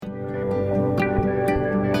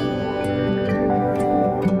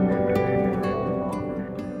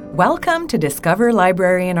Welcome to Discover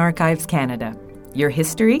Library and Archives Canada, your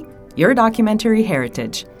history, your documentary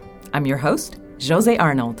heritage. I'm your host, José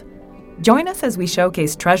Arnold. Join us as we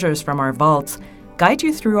showcase treasures from our vaults, guide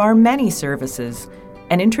you through our many services,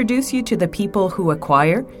 and introduce you to the people who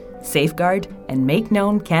acquire, safeguard, and make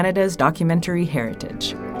known Canada's documentary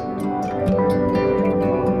heritage.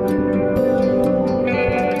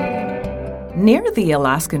 Near the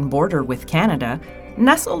Alaskan border with Canada,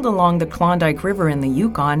 nestled along the Klondike River in the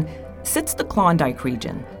Yukon, sits the Klondike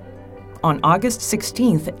region. On August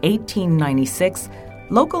 16, 1896,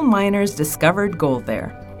 local miners discovered gold there.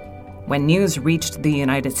 When news reached the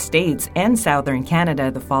United States and southern Canada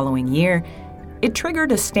the following year, it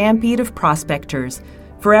triggered a stampede of prospectors,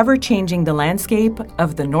 forever changing the landscape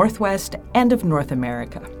of the Northwest and of North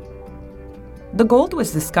America. The gold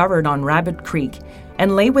was discovered on Rabbit Creek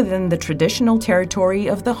and lay within the traditional territory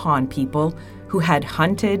of the Han people, who had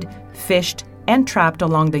hunted, fished, and trapped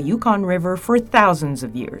along the Yukon River for thousands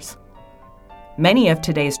of years. Many of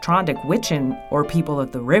today's Trondic-Wichan, or people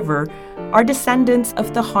of the river, are descendants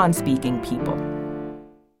of the Han-speaking people.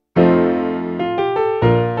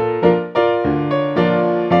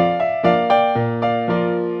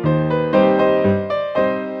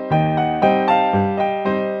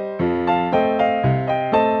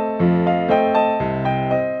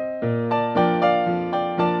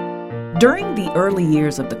 During the early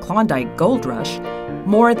years of the Klondike Gold Rush,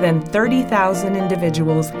 more than 30,000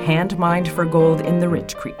 individuals hand-mined for gold in the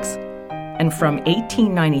rich creeks. And from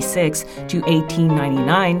 1896 to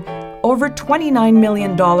 1899, over $29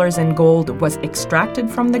 million in gold was extracted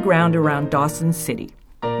from the ground around Dawson City.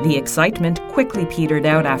 The excitement quickly petered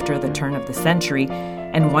out after the turn of the century,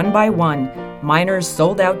 and one by one, miners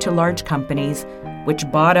sold out to large companies, which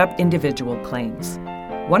bought up individual claims.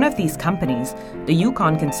 One of these companies, the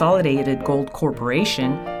Yukon Consolidated Gold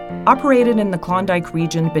Corporation, operated in the Klondike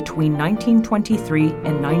region between 1923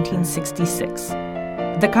 and 1966.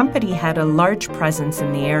 The company had a large presence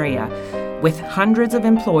in the area, with hundreds of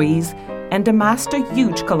employees, and amassed a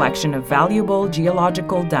huge collection of valuable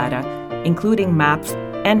geological data, including maps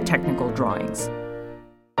and technical drawings.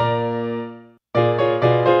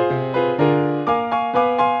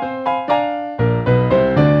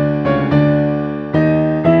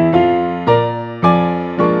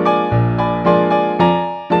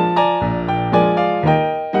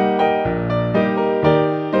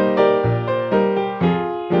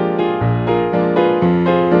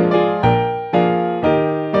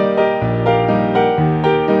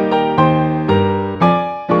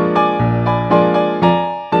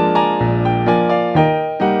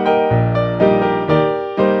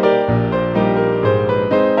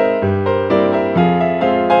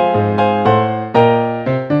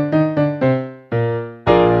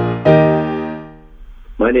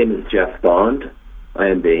 My name is Jeff Bond. I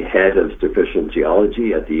am the head of superficial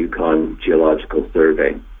geology at the Yukon Geological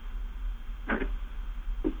Survey.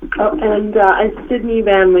 I'm Sydney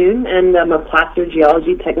Van Loon, and I'm a placer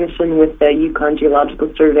geology technician with the Yukon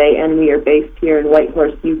Geological Survey, and we are based here in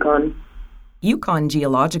Whitehorse, Yukon. Yukon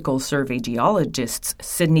Geological Survey geologists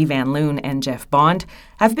Sydney Van Loon and Jeff Bond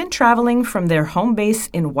have been traveling from their home base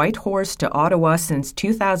in Whitehorse to Ottawa since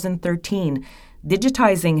 2013,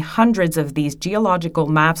 digitizing hundreds of these geological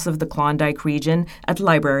maps of the Klondike region at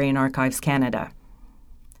Library and Archives Canada.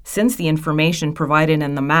 Since the information provided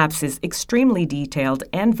in the maps is extremely detailed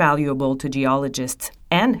and valuable to geologists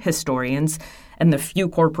and historians, and the few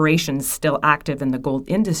corporations still active in the gold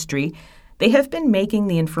industry, they have been making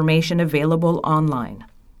the information available online.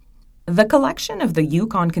 The collection of the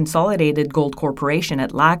Yukon Consolidated Gold Corporation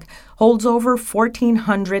at LAC holds over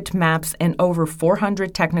 1,400 maps and over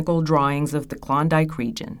 400 technical drawings of the Klondike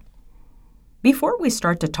region. Before we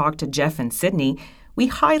start to talk to Jeff and Sydney, we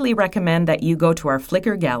highly recommend that you go to our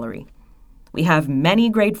Flickr gallery. We have many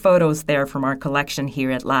great photos there from our collection here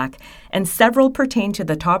at LAC, and several pertain to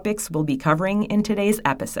the topics we'll be covering in today's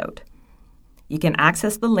episode. You can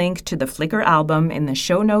access the link to the Flickr album in the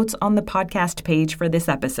show notes on the podcast page for this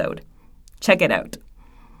episode. Check it out.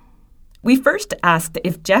 We first asked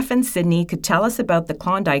if Jeff and Sydney could tell us about the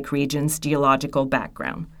Klondike region's geological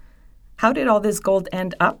background. How did all this gold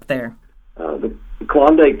end up there? The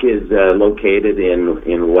Klondike is located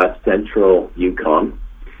in west central Yukon,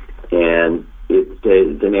 and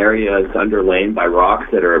it's an area that's underlain by rocks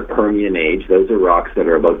that are of Permian age. Those are rocks that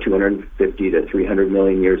are about 250 to 300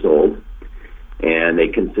 million years old, and they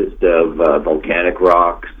consist of volcanic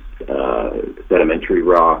rocks, sedimentary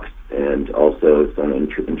rocks, and also some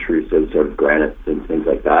intrusive sort of granites and things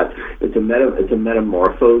like that. It's a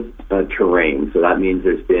metamorphosed terrain, so that means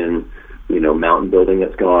there's been mountain building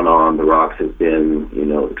that's gone on. The rocks have been,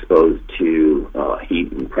 exposed to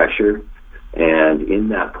heat and pressure. And in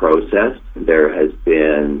that process, there has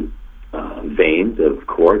been veins of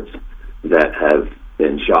quartz that have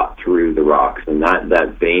been shot through the rocks. And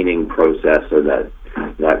that veining process, or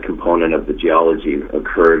that component of the geology,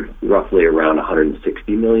 occurred roughly around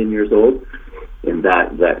 160 million years old. And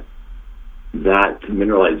that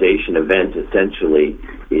mineralization event essentially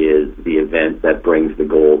is the event that brings the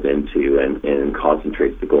gold into and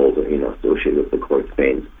concentrates the gold, associated with the quartz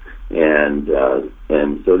veins. And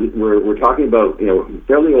so we're talking about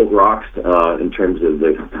fairly old rocks in terms of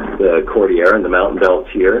the Cordillera and the mountain belts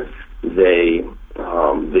here. The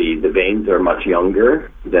veins are much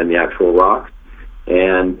younger than the actual rocks,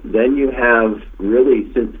 and then you have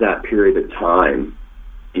really, since that period of time,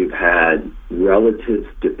 you've had relative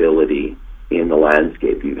stability in the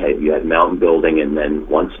landscape. You had mountain building, and then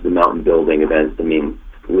once the mountain building events,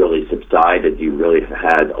 really subsided, you really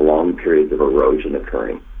had long periods of erosion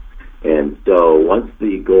occurring. And so once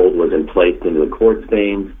the gold was placed into the quartz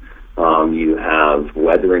veins, you have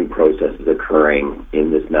weathering processes occurring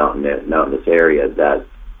in this mountainous area that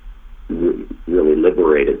really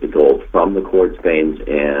liberated the gold from the quartz veins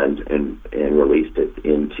and released it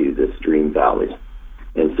into the stream valleys.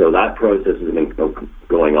 And so that process has been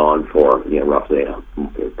going on for roughly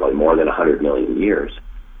probably more than 100 million years.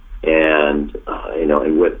 And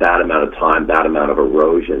and with that amount of time, that amount of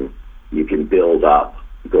erosion, you can build up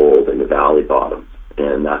gold in the valley bottoms,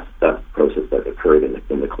 and that's the process that occurred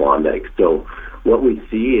in the Klondike. So what we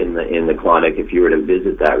see in the Klondike, if you were to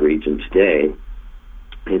visit that region today,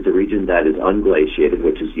 it's a region that is unglaciated,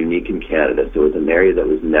 which is unique in Canada. So it's an area that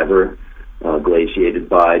was never glaciated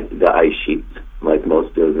by the ice sheets, like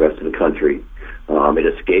most of the rest of the country. It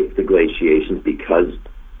escaped the glaciations because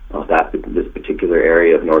this particular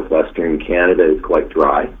area of northwestern Canada is quite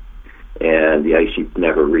dry, and the ice sheets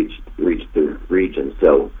never reached the region.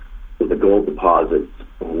 So the gold deposits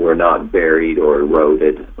were not buried or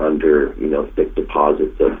eroded under thick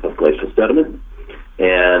deposits of glacial sediment.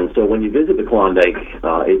 And so when you visit the Klondike,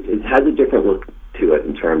 it has a different look to it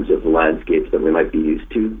in terms of the landscapes that we might be used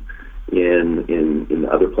to in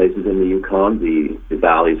other places in the Yukon. The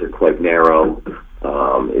valleys are quite narrow.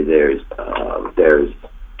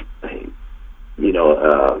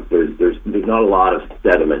 There's not a lot of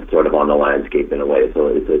sediment sort of on the landscape in a way. So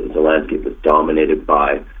it's a landscape that's dominated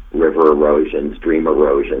by river erosion, stream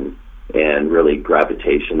erosion, and really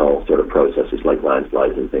gravitational sort of processes like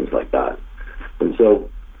landslides and things like that. And so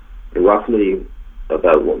roughly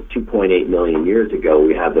about 2.8 million years ago,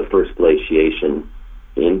 we have the first glaciation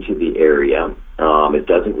into the area. It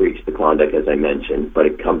doesn't reach the Klondike, as I mentioned, but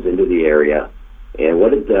it comes into the area. And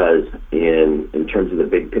what it does in terms of the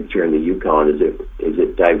big picture in the Yukon is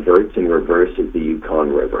it diverts and reverses the Yukon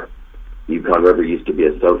River. The Yukon River used to be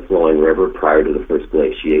a south-flowing river prior to the first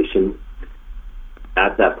glaciation.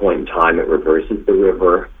 At that point in time, it reverses the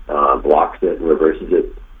river, blocks it, and reverses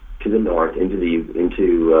it to the north into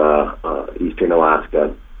eastern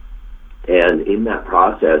Alaska. And in that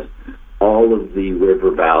process, all of the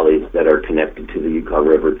river valleys that are connected to the Yukon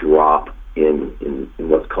River drop in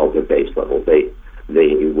what's called their base level. They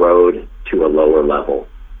erode to a lower level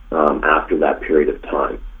after that period of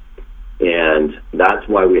time. And that's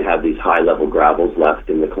why we have these high-level gravels left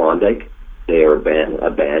in the Klondike. They are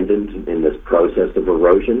abandoned in this process of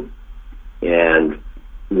erosion. And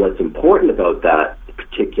what's important about that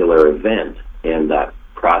particular event and that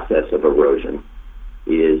process of erosion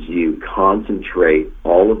is you concentrate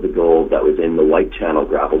all of the gold that was in the White Channel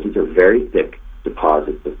gravels. These are very thick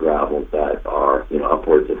deposits of gravel that are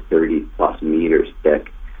upwards of 30+ meters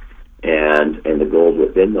thick, and the gold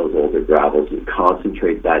within those older gravels, you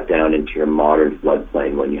concentrate that down into your modern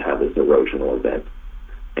floodplain when you have this erosional event.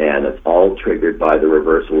 And it's all triggered by the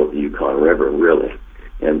reversal of the Yukon River, really.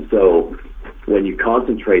 And so when you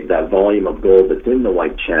concentrate that volume of gold that's in the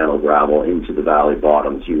White Channel gravel into the valley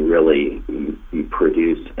bottoms, you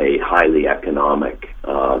produce a highly economic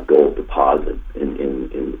gold deposit in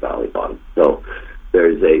the valley bottom. So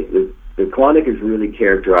the Klondike is really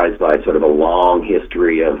characterized by sort of a long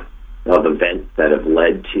history of events that have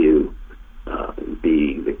led to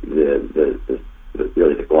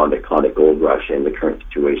the Klondike gold rush and the current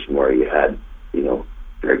situation where you had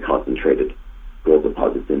very concentrated gold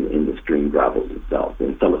deposits in the stream gravels themselves,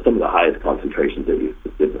 and some of the highest concentrations that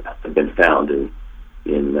have been found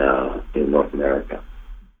in North America.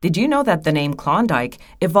 Did you know that the name Klondike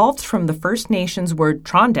evolved from the First Nations word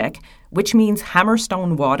Trondek, which means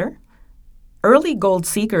hammerstone water? Early gold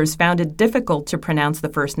seekers found it difficult to pronounce the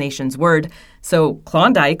First Nations word, so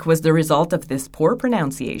Klondike was the result of this poor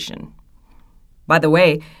pronunciation. By the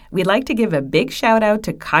way, we'd like to give a big shout out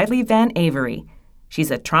to Kylie Van Avery.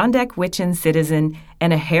 She's a Trondheim-Wiccan citizen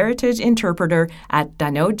and a heritage interpreter at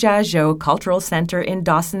Danojajo Cultural Center in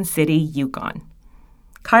Dawson City, Yukon.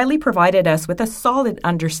 Kylie provided us with a solid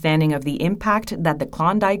understanding of the impact that the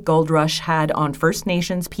Klondike Gold Rush had on First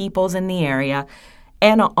Nations peoples in the area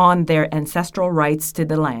and on their ancestral rights to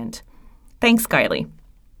the land. Thanks, Kylie.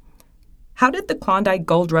 How did the Klondike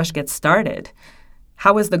Gold Rush get started?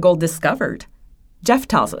 How was the gold discovered? Jeff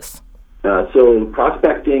tells us. So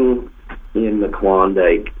prospecting in the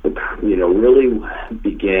Klondike, really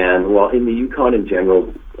began, in the Yukon in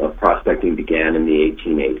general, prospecting began in the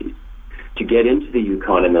 1880s. To get into the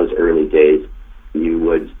Yukon in those early days, you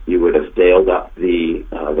would have sailed up the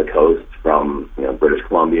coast from British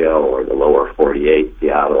Columbia or the lower 48,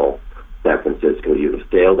 Seattle, San Francisco. You would have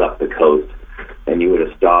sailed up the coast, and you would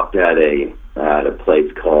have stopped at a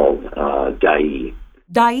place called Dai.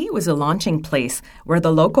 Dai was a launching place where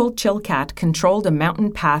the local Chilkat controlled a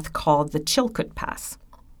mountain path called the Chilkoot Pass.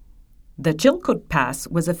 The Chilkoot Pass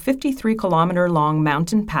was a 53-kilometer-long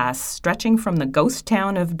mountain pass stretching from the ghost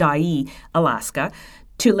town of Dai, Alaska,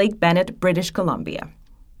 to Lake Bennett, British Columbia.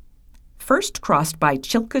 First crossed by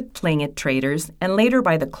Chilkoot Tlingit traders and later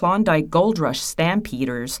by the Klondike Gold Rush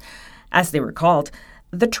stampeders, as they were called,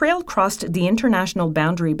 the trail crossed the international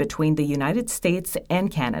boundary between the United States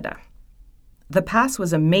and Canada. The pass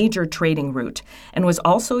was a major trading route and was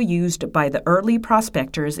also used by the early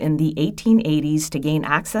prospectors in the 1880s to gain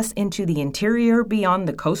access into the interior beyond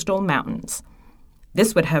the coastal mountains.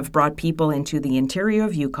 This would have brought people into the interior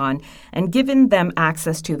of Yukon and given them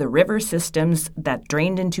access to the river systems that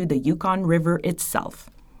drained into the Yukon River itself.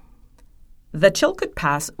 The Chilkoot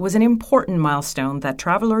Pass was an important milestone that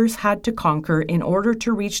travelers had to conquer in order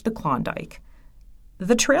to reach the Klondike.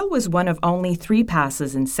 The trail was one of only 3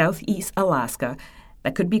 passes in southeast Alaska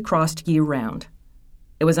that could be crossed year-round.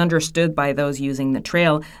 It was understood by those using the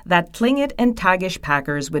trail that Tlingit and Tagish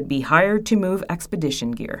packers would be hired to move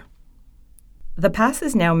expedition gear. The pass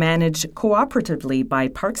is now managed cooperatively by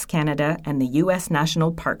Parks Canada and the U.S.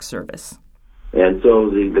 National Park Service. And so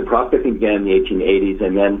the prospecting began in the 1880s,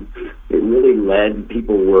 and then it really led,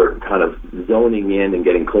 people were kind of zoning in and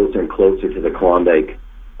getting closer and closer to the Klondike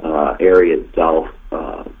area itself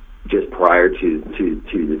just prior to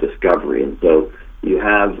the discovery. And so you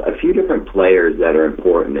have a few different players that are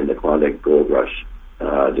important in the Klondike Gold Rush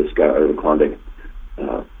the Klondike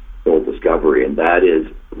gold discovery, and that is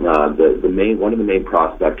one of the main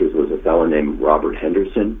prospectors was a fellow named Robert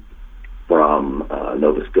Henderson from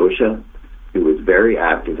Nova Scotia, who was very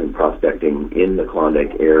active in prospecting in the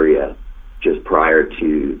Klondike area just prior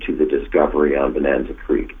to the discovery on Bonanza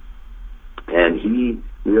Creek. And he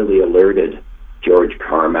really alerted George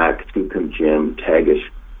Carmack, Skookum Jim, Tagish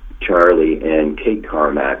Charlie, and Kate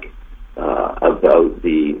Carmack about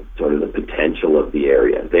the sort of the potential of the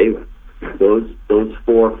area. Those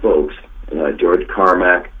 4 folks, George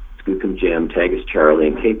Carmack, Skookum Jim, Tagish Charlie,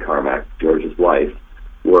 and Kate Carmack, George's wife,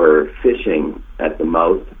 were fishing at the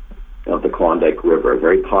mouth of the Klondike River, a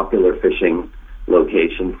very popular fishing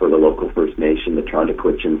location for the local First Nation, the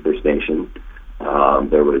Trondheim-Wiccan First Nation.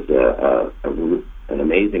 There was an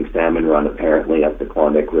amazing salmon run apparently at the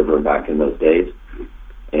Klondike River back in those days,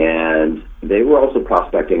 and they were also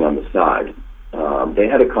prospecting on the side. They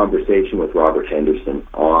had a conversation with Robert Henderson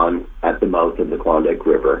at the mouth of the Klondike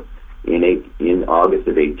River in August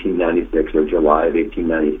of 1896 or July of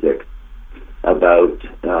 1896 about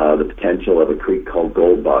the potential of a creek called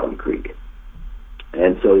Gold Bottom Creek.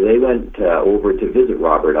 And so they went over to visit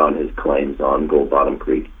Robert on his claims on Gold Bottom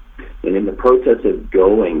Creek. And in the process of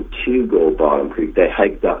going to Gold Bottom Creek, they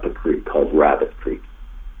hiked up a creek called Rabbit Creek.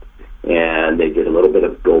 And they did a little bit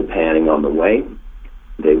of gold panning on the way.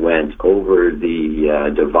 They went over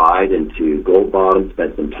the divide into Gold Bottom,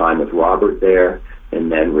 spent some time with Robert there,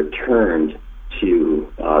 and then returned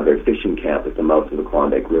to their fishing camp at the mouth of the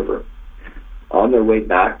Klondike River. On their way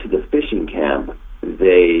back to the fishing camp,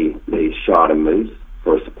 they shot a moose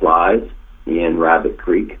for supplies in Rabbit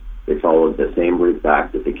Creek. They followed the same route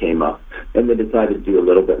back that they came up, and they decided to do a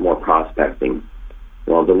little bit more prospecting.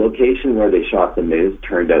 Well, the location where they shot the moose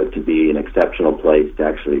turned out to be an exceptional place to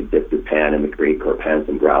actually dip your pan in the creek or pan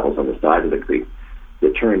some gravels on the side of the creek.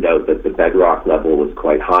 It turned out that the bedrock level was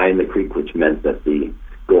quite high in the creek, which meant that the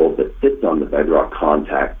gold that sits on the bedrock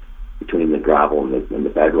contact between the gravel and the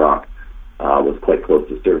bedrock was quite close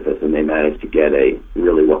to surface, and they managed to get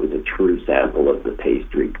what was a true sample of the pay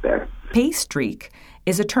streak there. Pay streak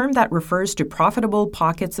is a term that refers to profitable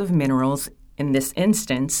pockets of minerals, in this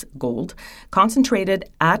instance, gold, concentrated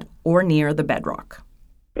at or near the bedrock.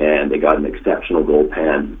 And they got an exceptional gold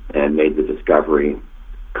pan and made the discovery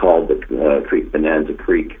called the creek Bonanza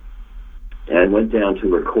Creek, and went down to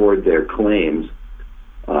record their claims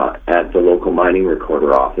at the local mining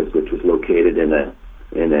recorder office, which was located in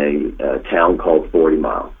a town called 40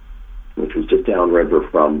 Mile, which was just downriver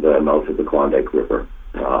from the mouth of the Klondike River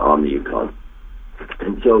on the Yukon.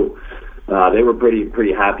 And so they were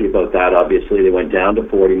pretty happy about that. Obviously, they went down to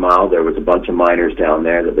 40 Mile. There was a bunch of miners down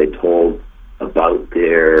there that they told about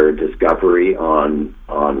their discovery on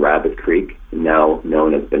Rabbit Creek, now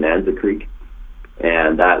known as Bonanza Creek.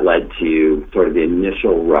 And that led to sort of the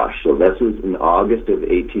initial rush. So this was in August of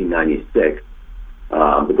 1896.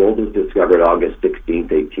 The gold was discovered August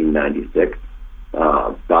 16th, 1896,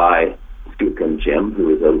 by Skookum Jim, who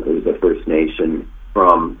was a First Nation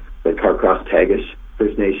from the Carcross-Tagish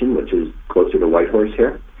First Nation, which is closer to Whitehorse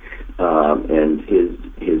here. And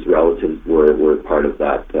his relatives were part of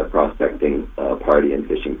that prospecting party and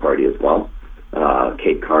fishing party as well,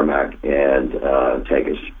 Kate Carmack and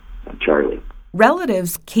Tagish Charlie.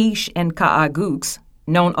 Relatives Kish and Kaagooks,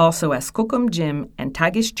 known also as Skookum Jim and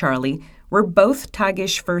Tagish Charlie, were both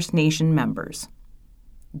Tagish First Nation members.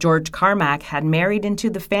 George Carmack had married into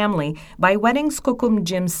the family by wedding Skookum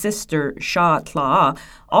Jim's sister, Shaw Tlaa,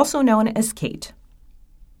 also known as Kate.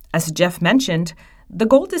 As Jeff mentioned, the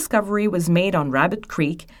gold discovery was made on Rabbit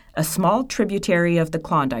Creek, a small tributary of the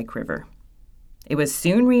Klondike River. It was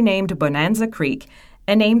soon renamed Bonanza Creek,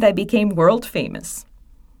 a name that became world famous.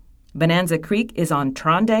 Bonanza Creek is on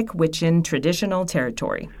Trondek-Wichan traditional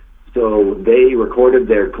territory. So they each recorded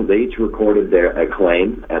their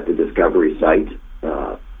claim at the discovery site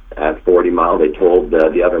at 40 Mile. They told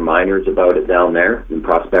the other miners about it down there, and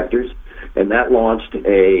prospectors, and that launched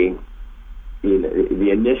the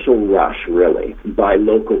initial rush, really, by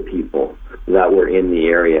local people that were in the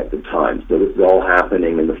area at the time. So this is all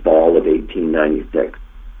happening in the fall of 1896.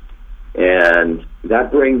 And that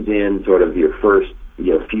brings in sort of your first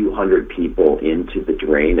few hundred people into the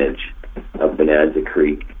drainage of Bonanza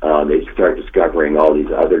Creek. They start discovering all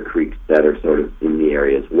these other creeks that are sort of in the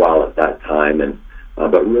area as well at that time, and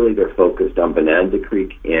but really they're focused on Bonanza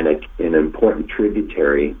Creek and an important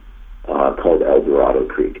tributary called El Dorado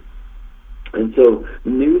Creek. And so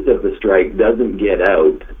news of the strike doesn't get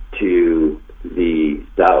out to the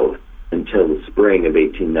south until the spring of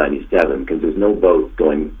 1897, because there's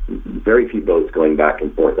very few boats going back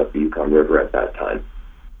and forth up the Yukon River at that time.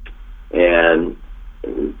 And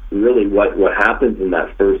really what happens in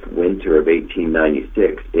that first winter of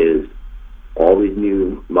 1896 is all these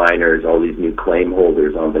new miners, all these new claim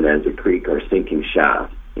holders on Bonanza Creek are sinking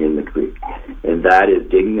shafts in the creek. And that is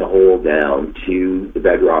digging a hole down to the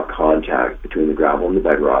bedrock contact between the gravel and the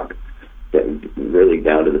bedrock, really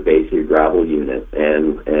down to the base of your gravel unit,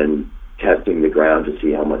 and testing the ground to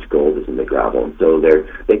see how much gold is in the gravel. And so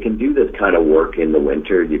they can do this kind of work in the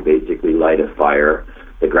winter. You basically light a fire.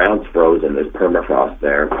 The ground's frozen. There's permafrost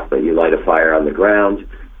there, but you light a fire on the ground.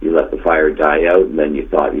 You let the fire die out, and then it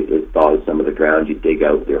thaws some of the ground. You dig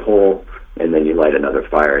out your hole, and then you light another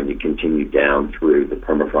fire, and you continue down through the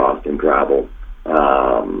permafrost and gravel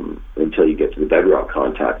until you get to the bedrock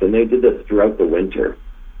contact. And they did this throughout the winter.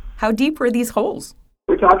 How deep were these holes?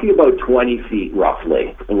 We're talking about 20 feet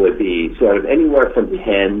roughly. It would be sort of anywhere from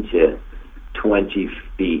 10 to 20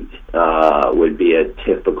 feet would be a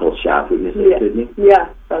typical shaft, wouldn't you say, Sydney? Yeah,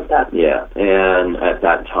 about that. Yeah, and at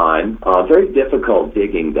that time, very difficult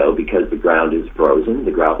digging, though, because the ground is frozen,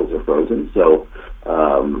 the gravels are frozen, so,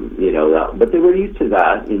 but they were used to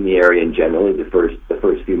that in the area, and generally the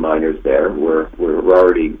first few miners there were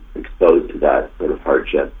already exposed to that sort of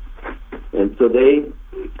hardship. And so they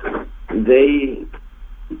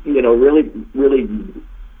really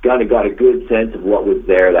kind of got a good sense of what was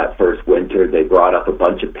there that first winter. They brought up a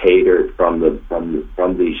bunch of pay dirt from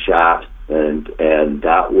these shafts, and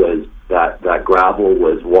that gravel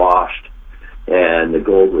was washed, and the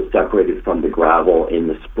gold was separated from the gravel in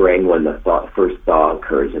the spring when the first thaw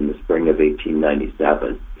occurs in the spring of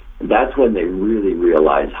 1897. And that's when they really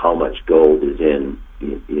realized how much gold is in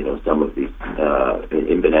some of these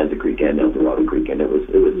in Bonanza Creek and El Dorado Creek, and it was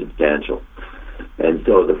substantial. And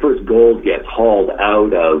so the first gold gets hauled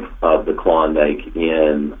out of the Klondike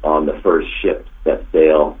on the first ships that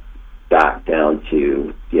sail back down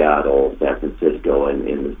to Seattle, San Francisco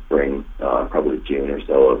in the spring, probably June or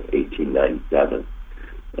so of 1897.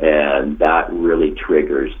 And that really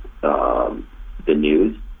triggers the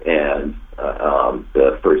news and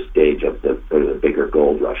the first stage of the bigger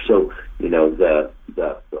gold rush. So,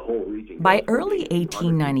 the whole region... By early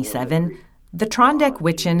 1897... the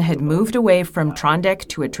Trondek-Wichan had moved away from Trondek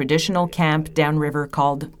to a traditional camp downriver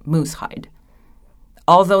called Moosehide.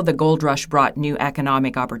 Although the gold rush brought new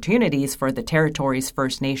economic opportunities for the territory's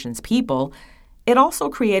First Nations people, it also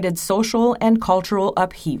created social and cultural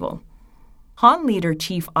upheaval. Han leader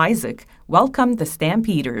Chief Isaac welcomed the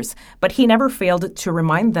Stampeders, but he never failed to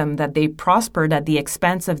remind them that they prospered at the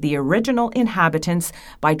expense of the original inhabitants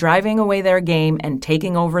by driving away their game and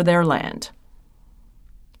taking over their land.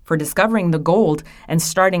 For discovering the gold and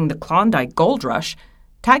starting the Klondike Gold Rush,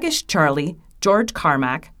 Tagish Charlie, George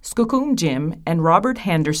Carmack, Skookum Jim, and Robert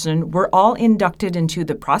Henderson were all inducted into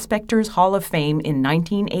the Prospectors Hall of Fame in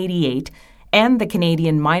 1988 and the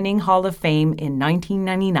Canadian Mining Hall of Fame in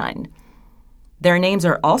 1999. Their names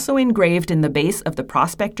are also engraved in the base of the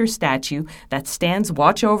Prospector statue that stands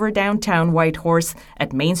watch over downtown Whitehorse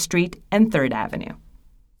at Main Street and 3rd Avenue.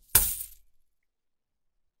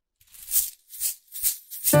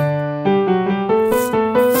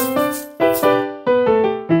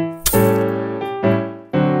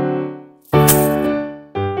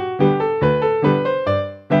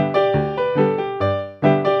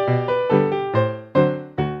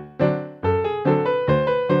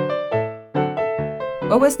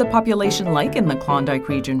 What was the population like in the Klondike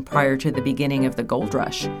region prior to the beginning of the gold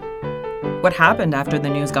rush? What happened after the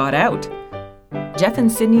news got out? Jeff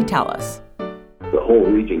and Sydney tell us. The whole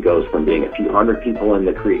region goes from being a few hundred people in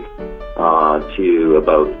the creek to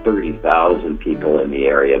about 30,000 people in the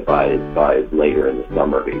area by later in the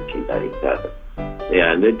summer of 1897.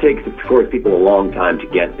 And it takes, of course, people a long time to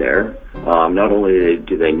get there. Not only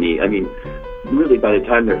do they need, really, by the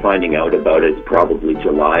time they're finding out about it, it's probably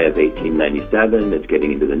July of 1897. It's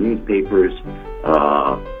getting into the newspapers.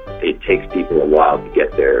 It takes people a while to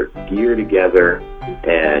get their gear together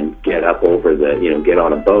and get up over get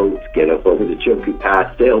on a boat, get up over the Chilkoot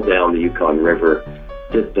Pass, sail down the Yukon River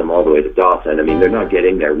system all the way to Dawson. They're not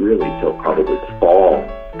getting there really till probably the fall,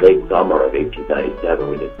 late summer of 1897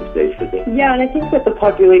 when it's the stage for things. Yeah, and I think that the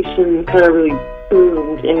population kind of really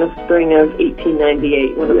boomed in the spring of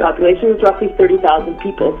 1898 when the population was roughly 30,000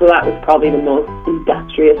 people, so that was probably the most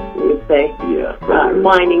industrious, we would say,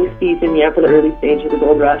 mining season for the early stage of the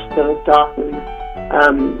gold rush. So Dawson,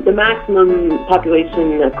 the maximum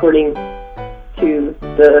population according to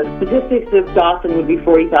the statistics of Dawson would be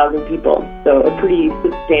 40,000 people, so a pretty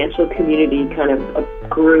substantial community kind of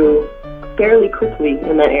grew fairly quickly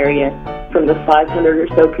in that area from the 500 or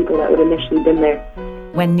so people that would initially been there.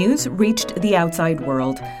 When news reached the outside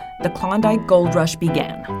world, the Klondike Gold Rush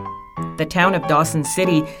began. The town of Dawson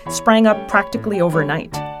City sprang up practically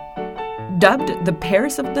overnight. Dubbed the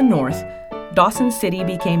Paris of the North, Dawson City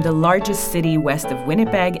became the largest city west of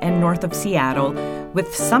Winnipeg and north of Seattle,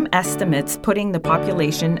 with some estimates putting the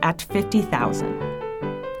population at 50,000.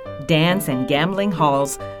 Dance and gambling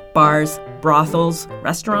halls, bars, brothels,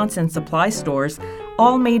 restaurants, and supply stores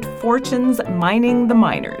all made fortunes mining the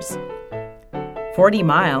miners. 40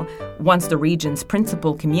 Mile, once the region's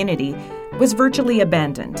principal community, was virtually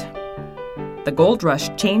abandoned. The gold rush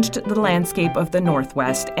changed the landscape of the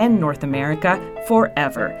Northwest and North America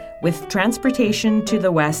forever, with transportation to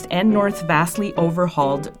the west and north vastly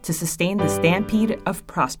overhauled to sustain the stampede of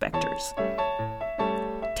prospectors.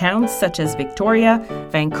 Towns such as Victoria,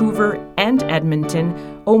 Vancouver, and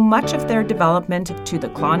Edmonton owe much of their development to the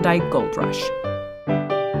Klondike Gold Rush.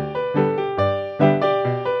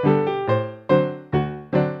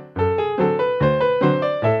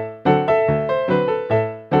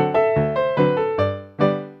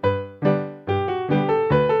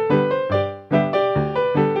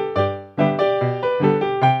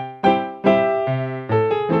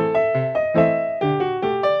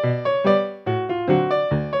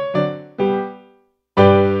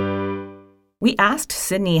 We asked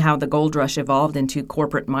Sydney how the gold rush evolved into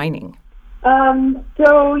corporate mining.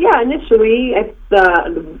 Initially,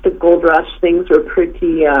 the gold rush things were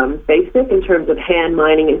pretty basic in terms of hand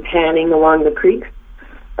mining and panning along the creeks.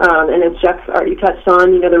 And as Jeff already touched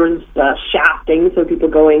on, there was shafting, so people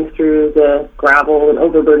going through the gravel and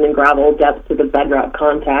overburdening gravel depth to the bedrock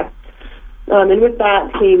contact. And with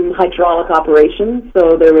that came hydraulic operations,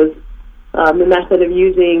 so there was the method of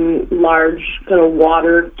using large kind of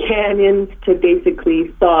water canyons to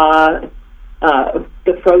basically thaw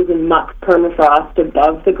the frozen muck permafrost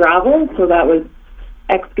above the gravel. So that was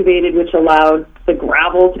excavated, which allowed the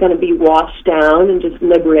gravel to kind of be washed down and just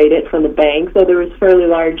liberate it from the bank. So there was fairly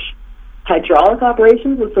large hydraulic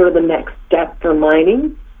operations was sort of the next step for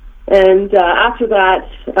mining. And after that,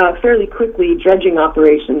 fairly quickly, dredging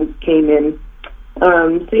operations came in.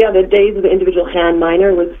 The days of the individual hand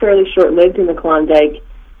miner was fairly short-lived in the Klondike,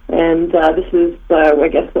 and this is, I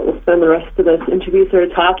guess, what we'll spend the rest of this interview sort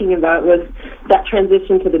of talking about was that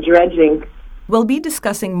transition to the dredging. We'll be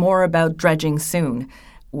discussing more about dredging soon,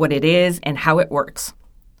 what it is and how it works.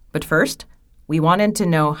 But first, We wanted to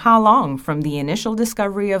know how long from the initial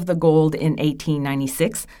discovery of the gold in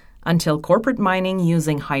 1896 until corporate mining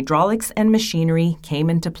using hydraulics and machinery came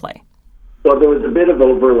into play. Well, there was a bit of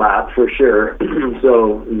overlap for sure.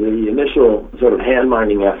 So the initial sort of hand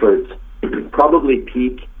mining efforts probably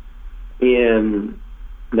peak in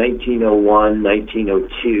 1901,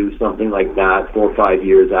 1902, something like that, 4 or 5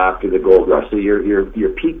 years after the gold rush. So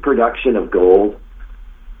your peak production of gold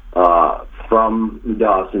from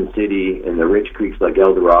Dawson City and the rich creeks like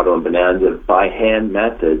El Dorado and Bonanza by hand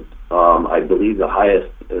methods, I believe the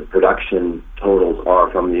highest production totals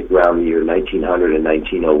are from around the year 1900 and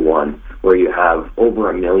 1901, where you have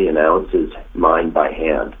over 1 million ounces mined by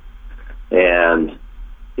hand. And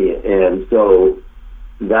so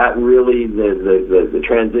that really, the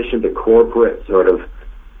transition to corporate sort of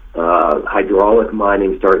hydraulic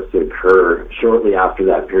mining starts to occur shortly after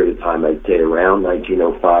that period of time. I'd say around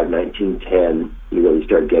 1905, 1910, you really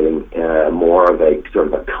start getting more of a sort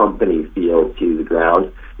of a company feel to the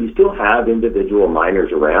ground. You still have individual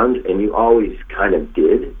miners around, and you always kind of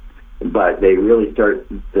did, but they really start,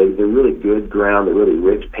 the really good ground, the really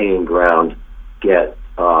rich paying ground get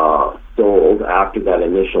sold after that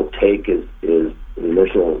initial take is the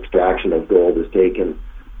initial extraction of gold is taken.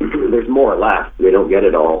 There's more left. They don't get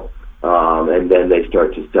it all, and then they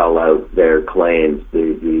start to sell out their claims.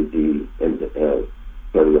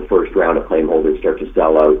 Sort of the first round of claim holders start to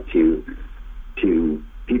sell out to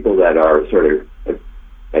people that are sort of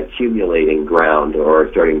accumulating ground or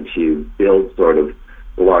starting to build sort of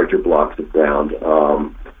larger blocks of ground.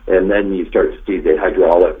 And then you start to see the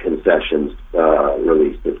hydraulic concessions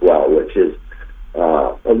released as well, which is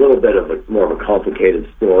a little bit of more of a complicated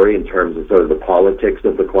story in terms of sort of the politics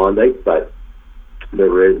of the Klondike, but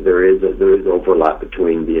there is overlap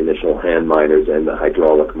between the initial hand miners and the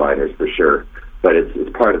hydraulic miners for sure. But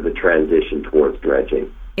it's part of the transition towards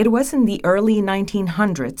dredging. It was in the early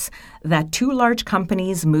 1900s that two large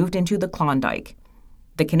companies moved into the Klondike,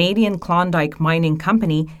 the Canadian Klondike Mining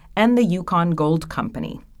Company and the Yukon Gold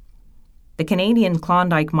Company. The Canadian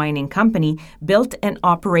Klondike Mining Company built and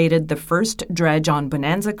operated the first dredge on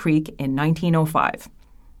Bonanza Creek in 1905.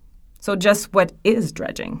 So just what is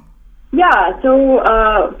dredging? Yeah, so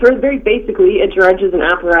very basically, a dredge is an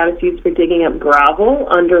apparatus used for digging up gravel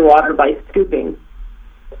underwater by scooping.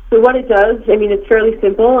 So what it does, I mean, it's fairly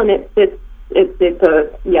simple, and it's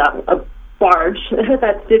a barge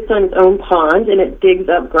that sits on its own pond, and it digs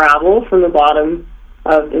up gravel from the bottom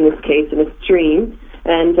of, in this case, in a stream,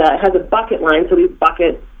 and it has a bucket line, so these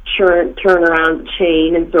buckets turn around the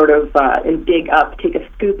chain and sort of and dig up, take a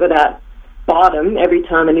scoop of that bottom every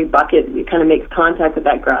time a new bucket kind of makes contact with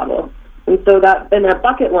that gravel. And so that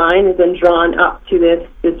bucket line is then drawn up to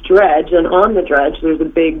this dredge, and on the dredge there's a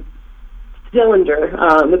big cylinder,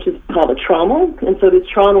 which is called a trommel, and so this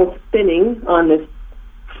trommel is spinning on this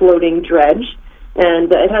floating dredge,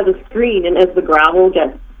 and it has a screen, and as the gravel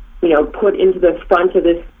gets, put into the front of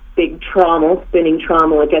this big spinning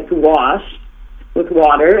trommel, it gets washed with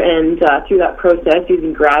water, and through that process,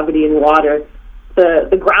 using gravity and water,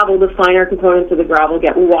 the gravel, the finer components of the gravel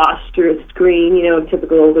get washed through a screen,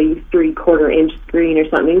 typically 3/4 inch screen or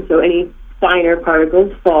something, so any finer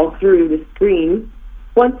particles fall through the screen.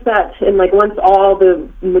 Once all the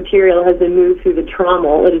material has been moved through the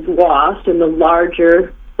trommel, it is washed, and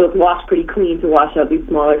so it's washed pretty clean to wash out these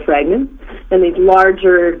smaller fragments, and these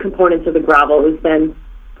larger components of the gravel is then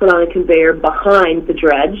put on a conveyor behind the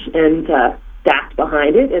dredge and stacked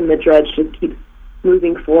behind it, and the dredge just keeps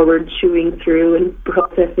moving forward, chewing through and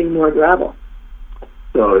processing more gravel.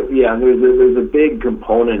 So yeah, there's a big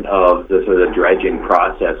component of the sort of dredging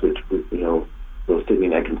process, which both Sydney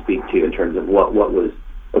and I can speak to in terms of what was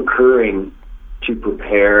occurring to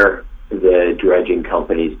prepare the dredging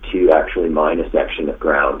companies to actually mine a section of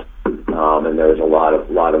ground, and there was a lot of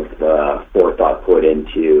forethought put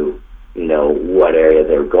into what area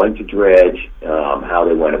they were going to dredge, how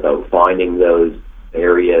they went about finding those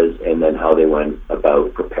areas, and then how they went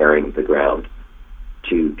about preparing the ground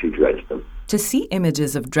to dredge them. To see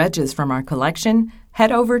images of dredges from our collection,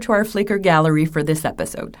 head over to our Flickr gallery for this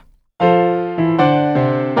episode.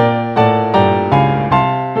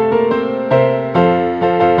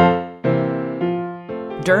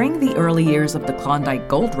 During the early years of the Klondike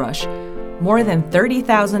Gold Rush, more than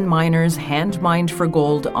 30,000 miners hand-mined for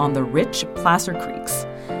gold on the rich placer creeks.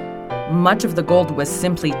 Much of the gold was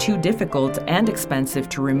simply too difficult and expensive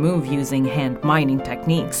to remove using hand mining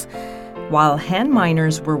techniques. While hand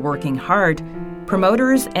miners were working hard,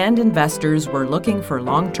 promoters and investors were looking for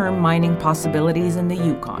long-term mining possibilities in the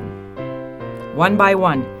Yukon. One by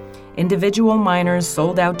one, individual miners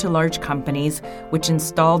sold out to large companies, which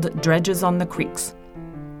installed dredges on the creeks.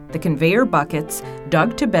 The conveyor buckets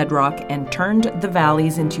dug to bedrock and turned the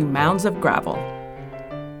valleys into mounds of gravel.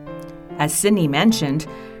 As Sydney mentioned,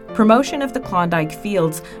 promotion of the Klondike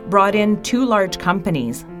fields brought in two large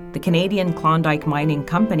companies, the Canadian Klondike Mining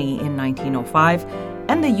Company in 1905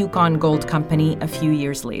 and the Yukon Gold Company a few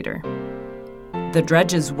years later. The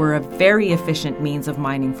dredges were a very efficient means of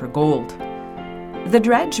mining for gold. The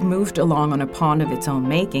dredge moved along on a pond of its own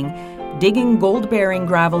making, digging gold-bearing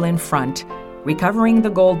gravel in front, recovering the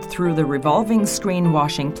gold through the revolving screen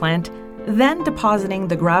washing plant, then depositing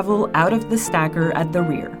the gravel out of the stacker at the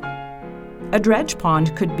rear. A dredge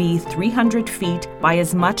pond could be 300 feet by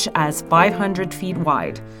as much as 500 feet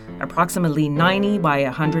wide, approximately 90 by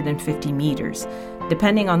 150 meters,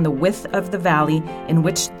 depending on the width of the valley in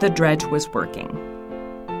which the dredge was working.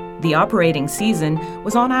 The operating season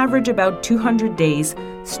was on average about 200 days,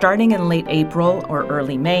 starting in late April or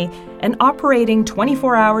early May, and operating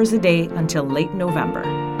 24 hours a day until late November.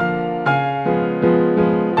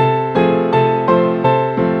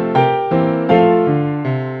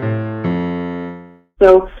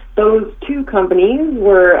 So those two companies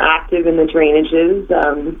were active in the drainages,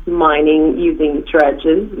 mining using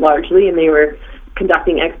dredges largely, and they were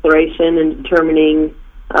conducting exploration and determining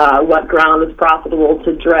what ground was profitable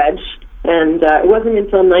to dredge. And it wasn't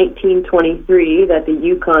until 1923 that the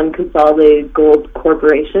Yukon Consolidated Gold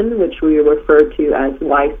Corporation, which we refer to as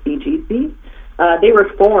YCGC, they were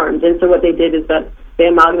formed. And so what they did is that they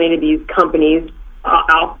amalgamated these companies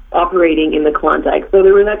operating in the Klondike. So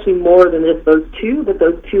there was actually more than just those two, but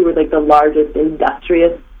those two were like the largest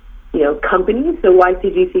industrious, companies. So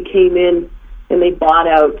YCGC came in and they bought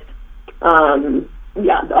out,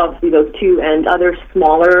 obviously those two and other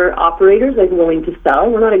smaller operators like willing to sell.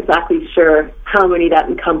 We're not exactly sure how many that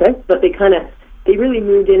encompassed, but they really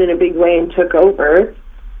moved in a big way and took over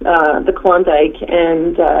the Klondike,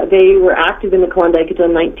 and they were active in the Klondike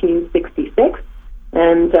until 1966.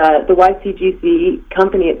 And the YCGC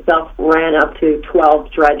company itself ran up to 12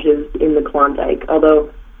 dredges in the Klondike, although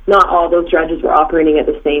not all those dredges were operating at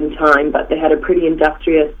the same time, but they had a pretty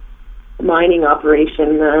industrious mining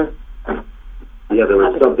operation. There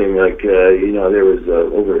was something like, there was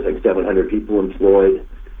over 700 people employed,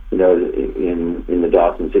 in the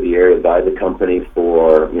Dawson City area by the company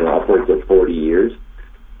for, upwards of 40 years.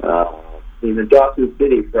 In the Dawson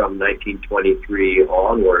City from 1923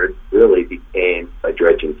 onward really became a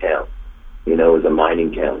dredging town. It was a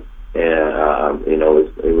mining town. And,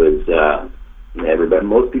 it was everybody,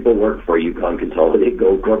 most people worked for Yukon Consolidated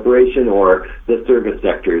Gold Corporation or the service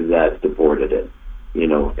sector that supported it,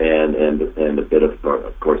 and a bit of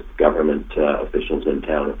course, government officials in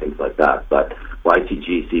town and things like that. But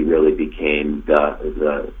YCGC really became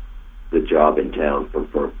the job in town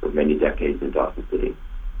for many decades in Dawson City.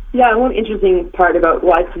 Yeah, one interesting part about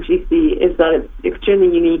YCGC is that it's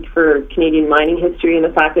extremely unique for Canadian mining history and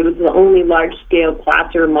the fact that it was the only large-scale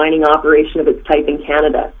placer mining operation of its type in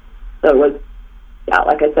Canada. So it was,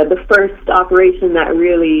 like I said, the first operation that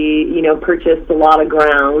really, purchased a lot of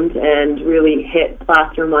ground and really hit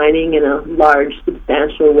placer mining in a large,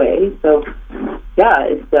 substantial way. So,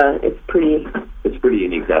 it's pretty... It's pretty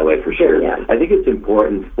unique that way, for sure. Yeah. I think it's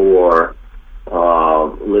important for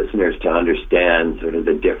listeners to understand sort of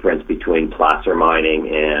the difference between placer mining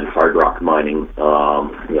and hard rock mining.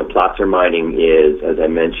 Placer mining is, as I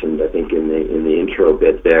mentioned, I think in the intro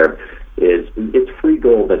bit there, it's free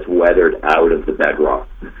gold that's weathered out of the bedrock,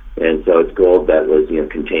 and so it's gold that was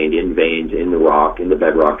contained in veins in the rock, in the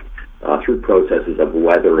bedrock. Through processes of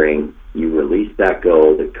weathering, you release that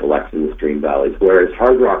gold, it collects in the stream valleys. Whereas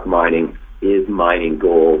hard rock mining is mining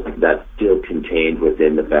gold that's still contained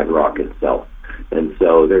within the bedrock itself. And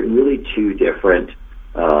so there are really two different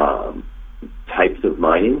types of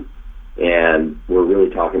mining, and we're really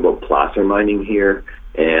talking about placer mining here,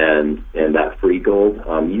 and that free gold.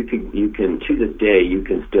 You can to this day you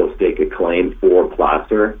can still stake a claim for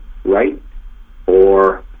placer right,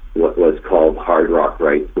 or what was called hard rock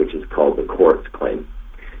rights, which is called the quartz claim.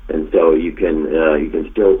 And so you can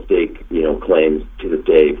still stake claims to this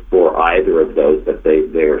day for either of those, but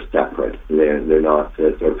they're separate. They're not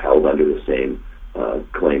sort of held under the same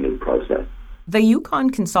claiming process. The Yukon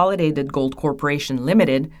Consolidated Gold Corporation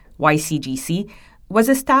Limited, YCGC, was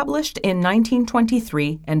established in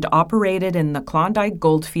 1923 and operated in the Klondike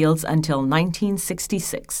goldfields until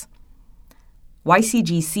 1966.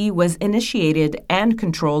 YCGC was initiated and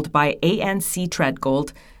controlled by ANC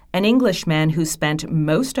Treadgold, an Englishman who spent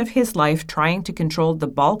most of his life trying to control the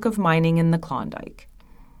bulk of mining in the Klondike.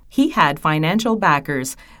 He had financial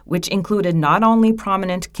backers, which included not only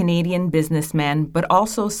prominent Canadian businessmen, but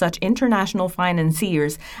also such international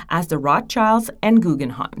financiers as the Rothschilds and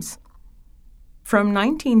Guggenheims. From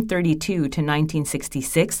 1932 to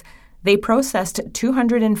 1966, they processed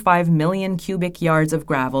 205 million cubic yards of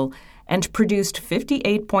gravel and produced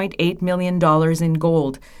 $58.8 million in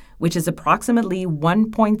gold, which is approximately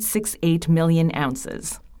 1.68 million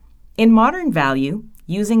ounces. In modern value,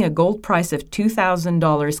 using a gold price of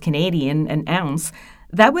 $2,000 Canadian an ounce,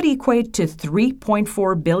 that would equate to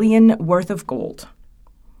 $3.4 billion worth of gold.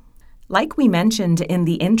 Like we mentioned in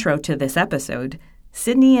the intro to this episode,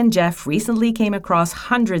 Sydney and Jeff recently came across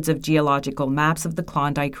hundreds of geological maps of the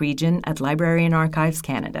Klondike region at Library and Archives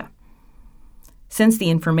Canada. Since the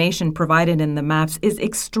information provided in the maps is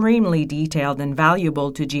extremely detailed and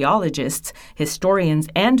valuable to geologists, historians,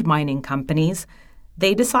 and mining companies,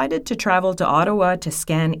 they decided to travel to Ottawa to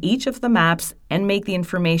scan each of the maps and make the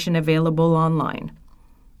information available online.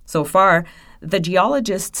 So far, the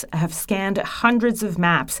geologists have scanned hundreds of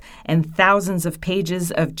maps and thousands of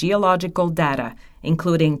pages of geological data,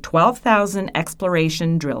 including 12,000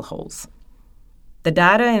 exploration drill holes. The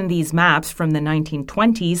data in these maps from the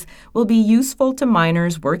 1920s will be useful to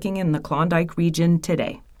miners working in the Klondike region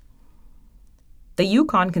today. The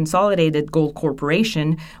Yukon Consolidated Gold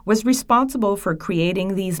Corporation was responsible for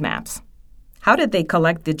creating these maps. How did they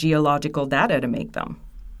collect the geological data to make them?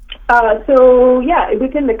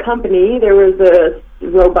 Within the company, there was a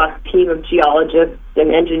robust team of geologists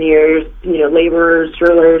and engineers, laborers,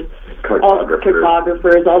 drillers,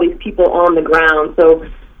 cartographers, all these people on the ground. So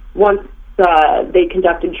once they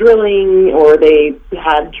conducted drilling or they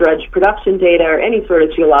had dredge production data or any sort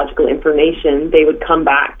of geological information, they would come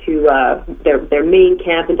back to their main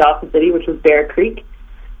camp in Dawson City, which was Bear Creek.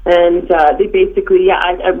 And they basically,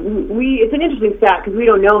 it's an interesting stat because we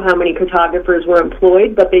don't know how many cartographers were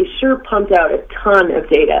employed, but they sure pumped out a ton of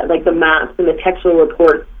data, like the maps and the textual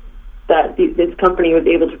reports that this company was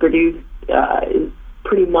able to produce is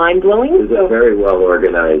pretty mind-blowing. It was a very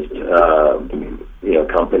well-organized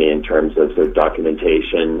company in terms of sort of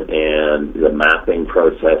documentation, and the mapping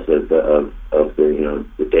process of the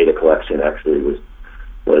data collection actually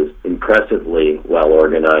was impressively well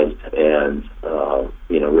organized and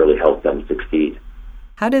really helped them succeed.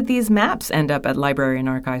 How did these maps end up at Library and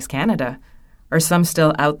Archives Canada? Are some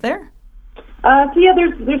still out there?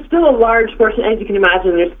 There's still a large portion. As you can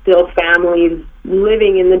imagine, there's still families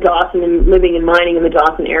living in the Dawson and living and mining in the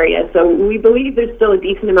Dawson area. So we believe there's still a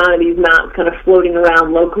decent amount of these maps kind of floating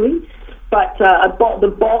around locally. But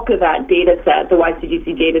the bulk of that data set, the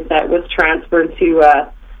YCGC data set, was transferred to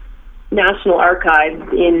National Archives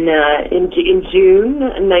in June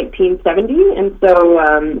 1970, and so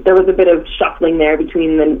there was a bit of shuffling there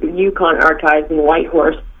between the Yukon Archives and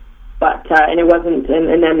Whitehorse, but and it wasn't.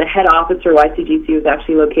 And then the head office for YCGC was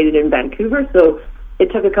actually located in Vancouver, so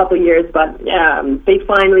it took a couple of years, but they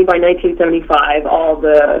finally, by 1975, all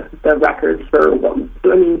the records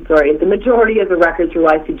the majority of the records for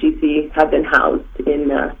YCGC have been housed in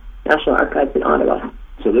National Archives in Ottawa.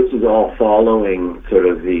 So this is all following sort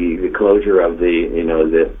of the closure of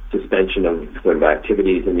the suspension of sort of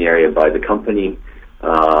activities in the area by the company.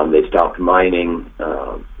 They stopped mining.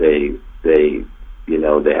 They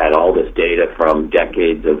had all this data from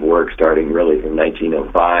decades of work starting really from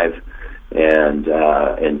 1905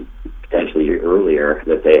 and potentially earlier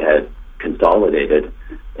that they had consolidated,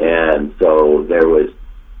 and so there was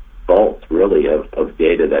vaults really of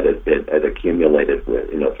data that had accumulated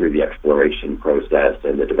through the exploration process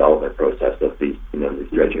and the development process of these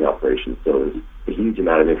dredging operations. So it was a huge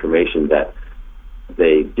amount of information that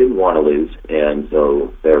they didn't want to lose, and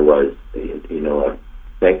so there was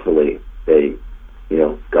thankfully they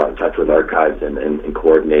got in touch with archives and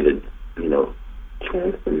coordinated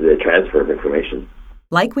the transfer of information.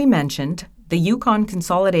 Like we mentioned, the Yukon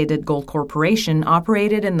Consolidated Gold Corporation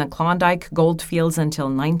operated in the Klondike gold fields until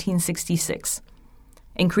 1966.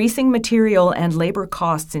 Increasing material and labor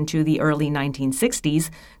costs into the early 1960s,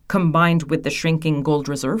 combined with the shrinking gold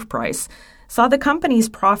reserve price, saw the company's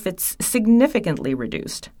profits significantly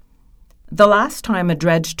reduced. The last time a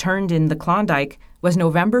dredge turned in the Klondike was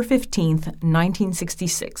November 15th,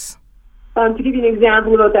 1966. To give you an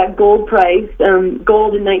example about that gold price,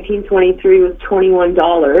 gold in 1923 was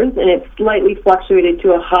 $21, and it slightly fluctuated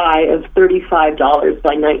to a high of $35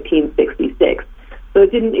 by 1966. So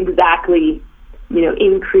it didn't exactly,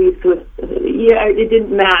 increase with, it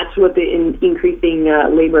didn't match what the increasing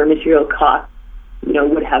labor and material costs,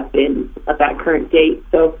 would have been at that current date.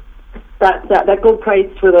 So that gold price,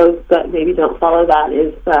 for those that maybe don't follow that,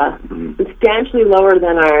 is substantially lower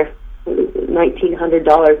than our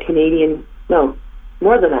 $1,900 Canadian, no,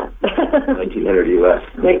 more than that. $1,900 US.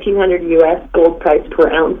 $1,900 US gold price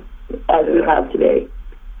per ounce as we have today.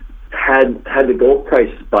 Had the gold price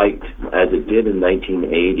spiked as it did in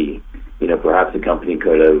 1980, perhaps the company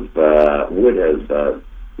would have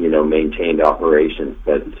maintained operations,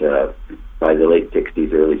 but by the late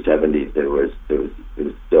 60s, early 70s, it was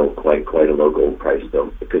still quite a low gold price,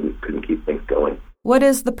 so it couldn't keep things going. What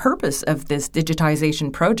is the purpose of this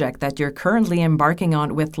digitization project that you're currently embarking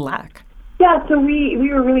on with LAC? Yeah, so we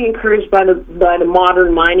were really encouraged by the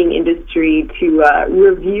modern mining industry to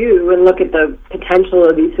review and look at the potential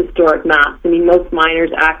of these historic maps. I mean, most miners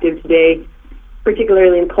active today,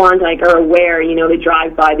 particularly in Klondike, are aware, they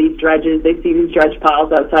drive by these dredges, they see these dredge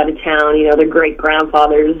piles outside of town, their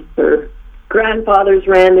great-grandfathers or grandfathers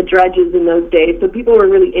ran the dredges in those days, so people were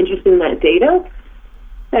really interested in that data.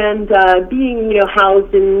 And being,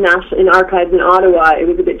 housed in archives in Ottawa, it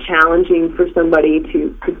was a bit challenging for somebody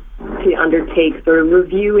to undertake sort of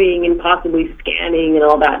reviewing and possibly scanning and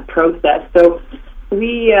all that process. So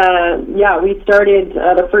we started,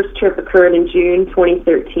 the first trip occurred in June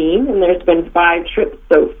 2013, and there's been 5 trips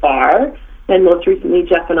so far. And most recently,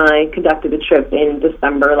 Jeff and I conducted a trip in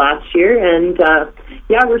December last year. And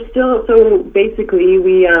we're still, so basically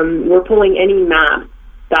we're pulling any maps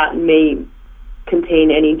that may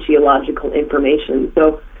contain any geological information.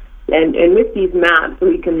 So, and with these maps,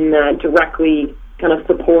 we can directly kind of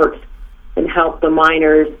support and help the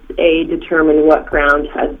miners, determine what ground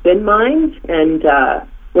has been mined and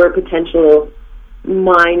where potential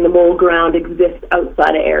mineable ground exists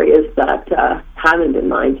outside of areas that haven't been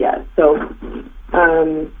mined yet. So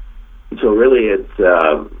really, it's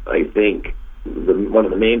I think one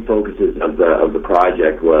of the main focuses of the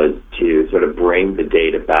project was to sort of bring the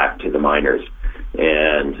data back to the miners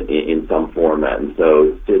and in some format. And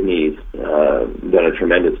so Sydney's done a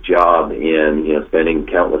tremendous job in spending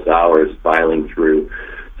countless hours filing through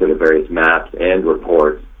sort of various maps and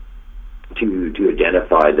reports to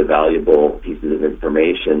identify the valuable pieces of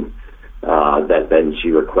information that then she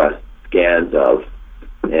requests scans of.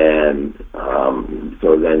 And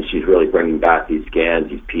so then she's really bringing back these scans,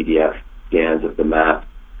 these PDF scans of the map,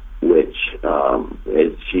 which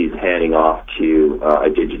she's handing off to a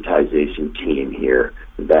digitization team here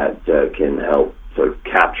that can help sort of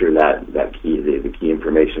capture the key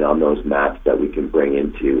information on those maps that we can bring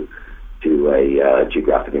into a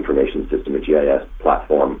geographic information system, a GIS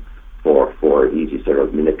platform for easy sort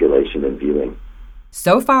of manipulation and viewing.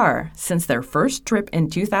 So far, since their first trip in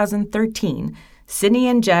 2013, Sydney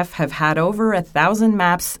and Jeff have had over 1,000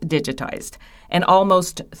 maps digitized and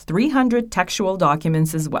almost 300 textual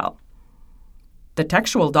documents as well. The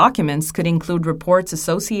textual documents could include reports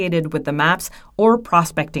associated with the maps or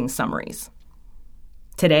prospecting summaries.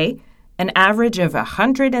 Today, an average of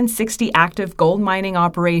 160 active gold mining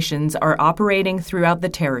operations are operating throughout the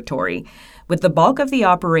territory, with the bulk of the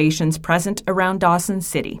operations present around Dawson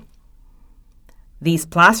City. These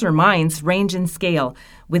placer mines range in scale,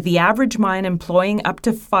 with the average mine employing up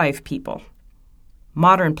to 5 people.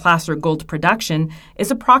 Modern placer gold production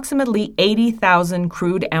is approximately 80,000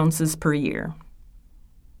 crude ounces per year.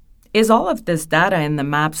 Is all of this data in the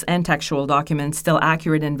maps and textual documents still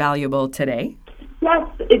accurate and valuable today? Yes,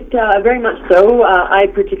 it very much so. I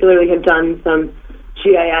particularly have done some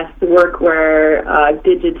GIS work where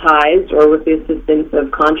digitized, or with the assistance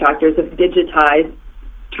of contractors, have digitized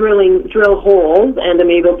drill holes, and I'm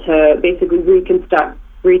able to basically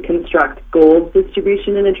reconstruct gold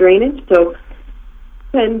distribution in a drainage. So,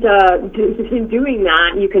 and in doing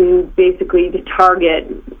that, you can basically target,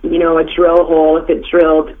 a drill hole if it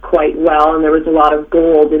drilled quite well, and there was a lot of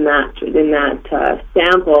gold in that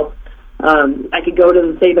sample. I could go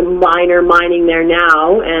to, say, the miner mining there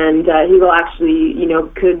now, and he will actually,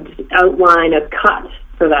 could outline a cut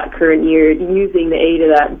for that current year using the aid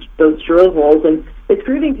of those drill holes, and it's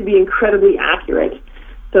proving to be incredibly accurate.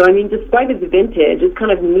 So, despite its vintage, it's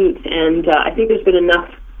kind of neat, and I think there's been enough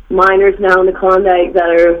miners now in the Klondike that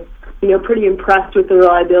are, pretty impressed with the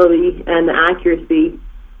reliability and the accuracy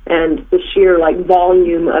and the sheer,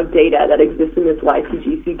 volume of data that exists in this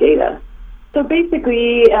YCGC data. So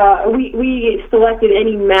basically, we selected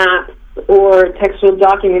any maps or textual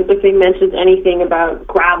documents if they mentioned anything about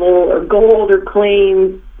gravel or gold or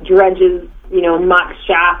claims, dredges, muck,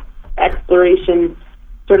 shaft, exploration,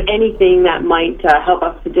 sort of anything that might help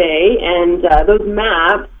us today. And those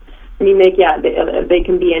maps, they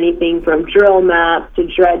can be anything from drill maps to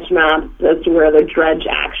dredge maps as to where the dredge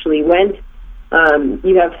actually went.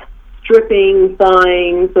 You have stripping,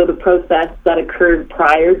 thawing, so the process that occurred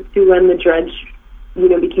prior to when the dredge,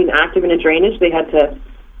 became active in a drainage. They had to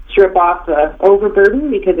strip off the overburden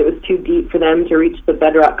because it was too deep for them to reach the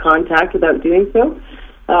bedrock contact without doing so.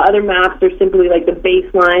 Other maps are simply like the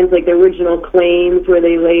baselines, like the original claims where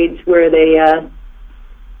they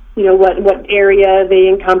what area they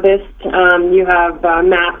encompassed. You have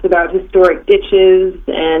maps about historic ditches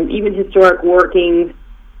and even historic workings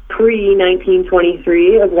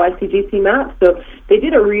pre-1923 of YCGC maps. So they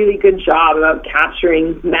did a really good job about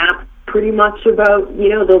capturing maps pretty much about,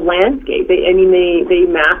 the landscape. They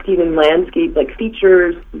mapped even landscape, like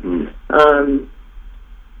features. Mm-hmm.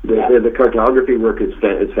 The cartography work is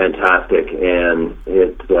fantastic, and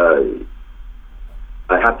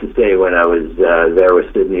I have to say, when I was there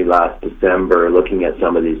with Sydney last December, looking at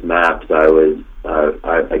some of these maps,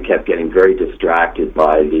 I kept getting very distracted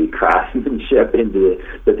by the craftsmanship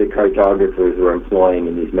that the cartographers were employing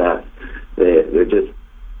in these maps. They're just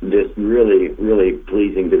really, really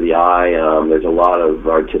pleasing to the eye. There's a lot of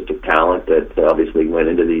artistic talent that obviously went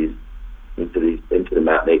into the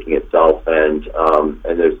map making itself, and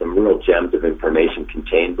there's some real gems of information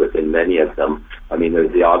contained within many of them. I mean,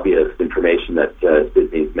 there's the obvious information that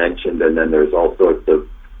Sydney's mentioned, and then there's all sorts of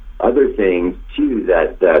other things too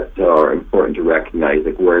that are important to recognize,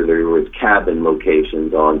 like where there was cabin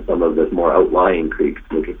locations on some of the more outlying creeks.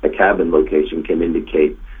 A cabin location can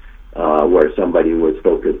indicate where somebody was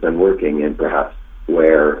focused on working, and perhaps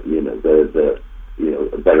where the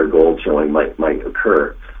better gold showing might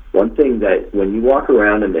occur. One thing that when you walk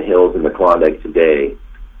around in the hills in the Klondike today,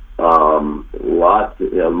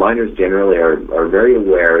 miners generally are very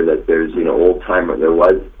aware that there's there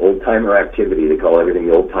was old timer activity. They call everything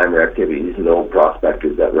the old timer activity. These are the old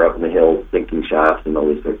prospectors that were up in the hills sinking shafts and all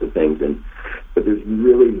these sorts of things. But there's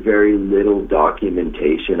really very little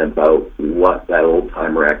documentation about what that old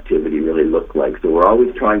timer activity really looked like. So we're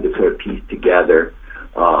always trying to sort of piece together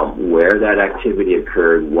where that activity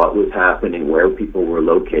occurred, what was happening, where people were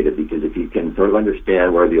located, because if you can sort of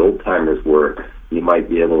understand where the old-timers were, you might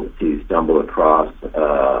be able to stumble across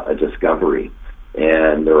a discovery.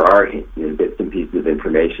 And there are bits and pieces of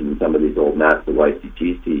information in some of these old maps that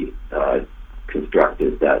YCGC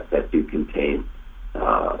constructed that do contain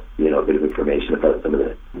a bit of information about some of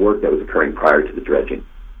the work that was occurring prior to the dredging.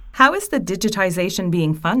 How is the digitization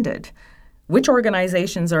being funded? Which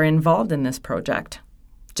organizations are involved in this project?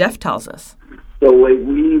 Jeff tells us. So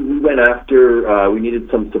we went after, we needed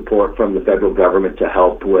some support from the federal government to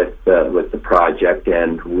help with the project,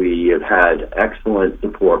 and we have had excellent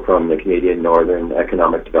support from the Canadian Northern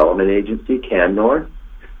Economic Development Agency, CanNor.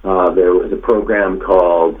 There was a program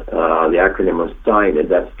called, the acronym was SINED,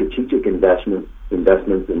 that's Strategic Investments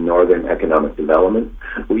in Northern Economic Development.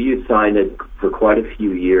 We used SINED for quite a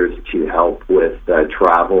few years to help with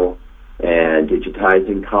travel and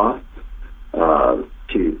digitizing costs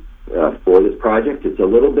for this project. It's a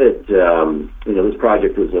little bit, this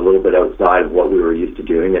project was a little bit outside of what we were used to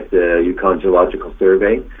doing at the Yukon Geological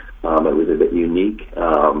Survey. It was a bit unique.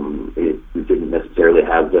 We didn't necessarily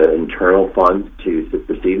have the internal funds to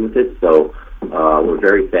proceed with it, so we're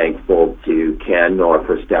very thankful to CanNor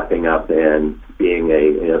for stepping up and being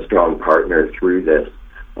a strong partner through this.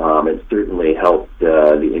 It certainly helped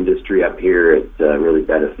the industry up here. It really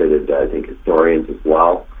benefited, I think, historians as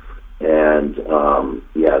well. And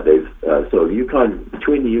they've so Yukon,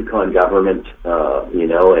 between the Yukon government,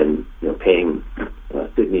 and paying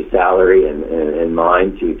Sydney's salary and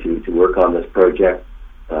mine to work on this project,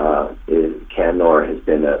 CanNor has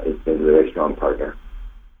been a very strong partner.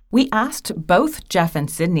 We asked both Jeff and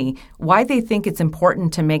Sydney why they think it's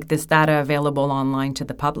important to make this data available online to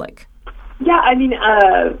the public. Yeah,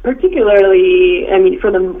 particularly,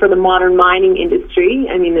 for the modern mining industry,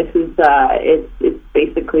 this is it's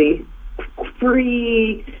basically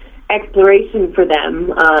free exploration for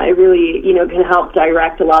them. It really, can help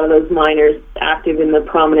direct a lot of those miners active in the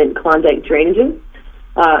prominent Klondike drainages.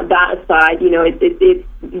 That aside, it's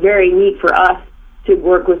very neat for us to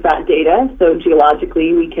work with that data. So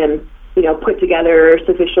geologically, we can, put together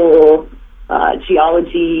sufficient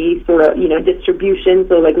geology sort of, distribution.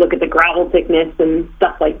 So look at the gravel thickness and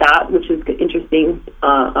stuff like that, which is interesting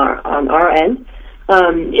on our end.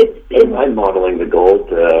 I'm modeling the gold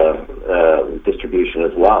distribution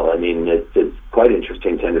as well. It's quite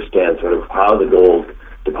interesting to understand sort of how the gold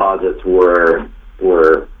deposits were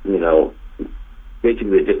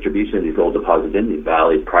basically the distribution of these gold deposits in these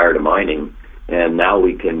valleys prior to mining. And now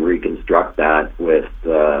we can reconstruct that with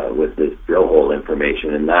this drill hole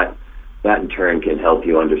information, and that in turn can help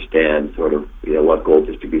you understand sort of what gold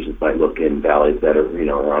distributions might look in valleys that are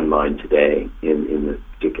are unmined today in this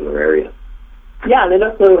particular area. Yeah, and it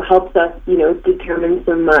also helps us determine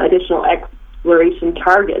some additional exploration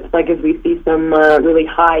targets. Like if we see some really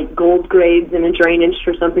high gold grades in a drainage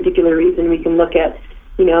for some particular reason, we can look at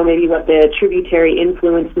maybe what the tributary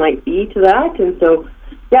influence might be to that. And so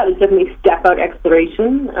there's definitely step-out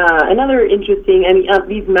exploration. Another interesting,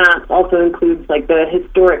 these maps also includes like the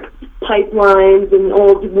historic pipelines and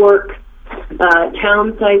old work,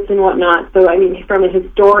 town sites and whatnot. So, from a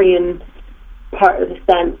historian part of the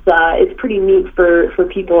sense, it's pretty neat for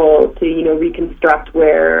people to, reconstruct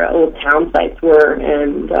where old town sites were.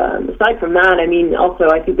 And aside from that, also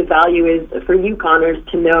I think the value is for Yukoners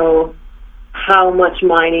to know how much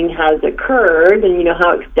mining has occurred and,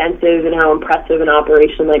 how extensive and how impressive an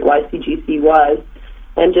operation like YCGC was.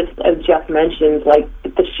 And just as Jeff mentioned, like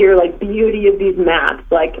the sheer beauty of these maps,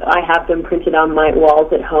 I have them printed on my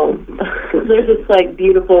walls at home. They're just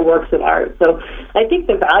beautiful works of art. So I think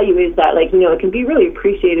the value is that it can be really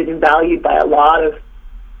appreciated and valued by a lot of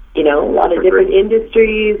different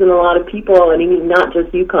industries and a lot of people, and not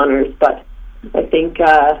just Yukoners, but I think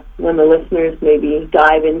when the listeners maybe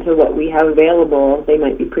dive into what we have available, they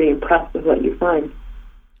might be pretty impressed with what you find.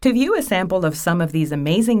 To view a sample of some of these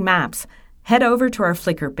amazing maps, head over to our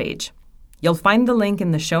Flickr page. You'll find the link in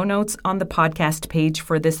the show notes on the podcast page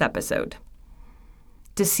for this episode.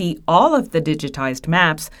 To see all of the digitized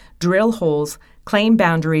maps, drill holes, claim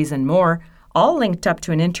boundaries, and more, all linked up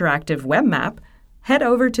to an interactive web map, head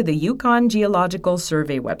over to the Yukon Geological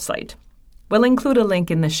Survey website. We'll include a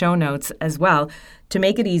link in the show notes as well to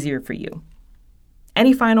make it easier for you.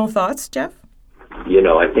 Any final thoughts, Jeff?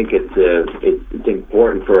 I think it's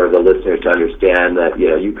important for the listeners to understand that,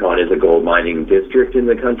 Yukon is a gold mining district in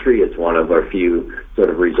the country. It's one of our few sort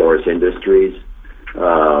of resource industries,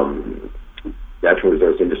 natural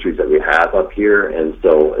resource industries that we have up here. And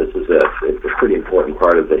so it's a pretty important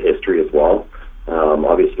part of the history as well.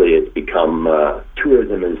 Obviously, it's become,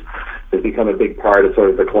 tourism has become a big part of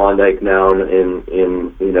sort of the Klondike now in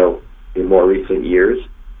more recent years.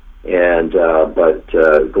 And but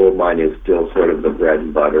gold mining is still sort of the bread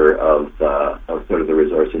and butter of sort of the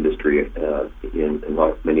resource industry in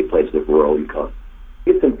many places of rural Yukon.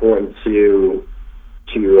 It's important to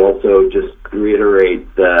also just reiterate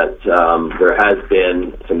that there has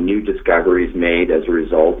been some new discoveries made as a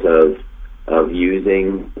result of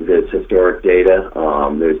using this historic data.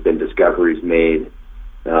 There's been discoveries made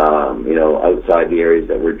outside the areas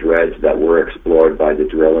that were dredged, that were explored by the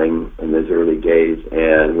drilling in those early days,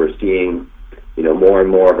 and we're seeing, more and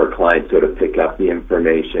more of our clients sort of pick up the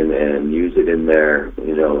information and use it in their,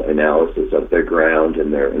 analysis of their ground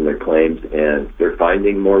and their claims, and they're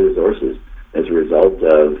finding more resources as a result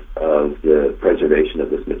of the preservation of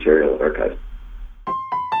this material archive.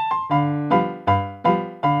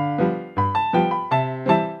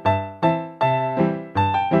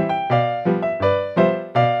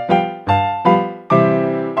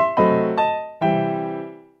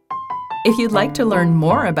 If you'd like to learn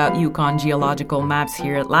more about Yukon geological maps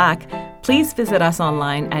here at LAC, please visit us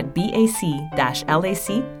online at bac-lac.gc.ca.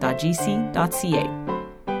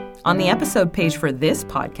 On the episode page for this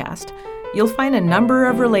podcast, you'll find a number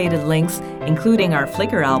of related links, including our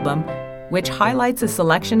Flickr album, which highlights a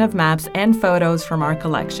selection of maps and photos from our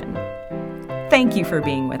collection. Thank you for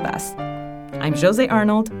being with us. I'm José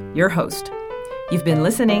Arnold, your host. You've been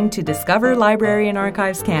listening to Discover Library and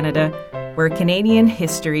Archives Canada, where Canadian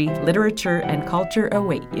history, literature, and culture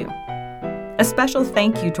await you. A special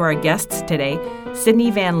thank you to our guests today,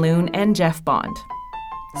 Sydney Van Loon and Jeff Bond.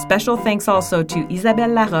 Special thanks also to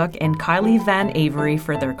Isabelle Larocque and Kylie Van Avery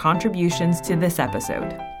for their contributions to this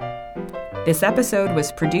episode. This episode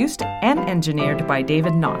was produced and engineered by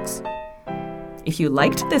David Knox. If you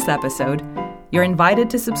liked this episode, you're invited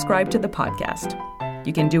to subscribe to the podcast.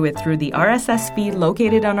 You can do it through the RSS feed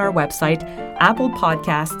located on our website, Apple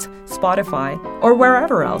Podcasts, Spotify, or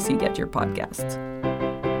wherever else you get your podcasts.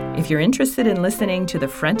 If you're interested in listening to the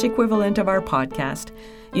French equivalent of our podcast,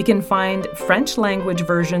 you can find French language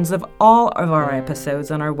versions of all of our episodes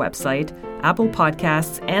on our website, Apple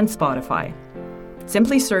Podcasts, and Spotify.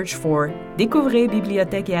 Simply search for Découvrez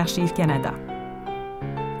Bibliothèque et Archives Canada.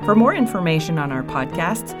 For more information on our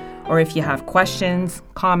podcasts, or if you have questions,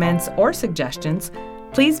 comments, or suggestions,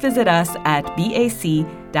 please visit us at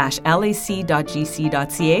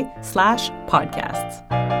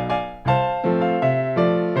bac-lac.gc.ca/podcasts.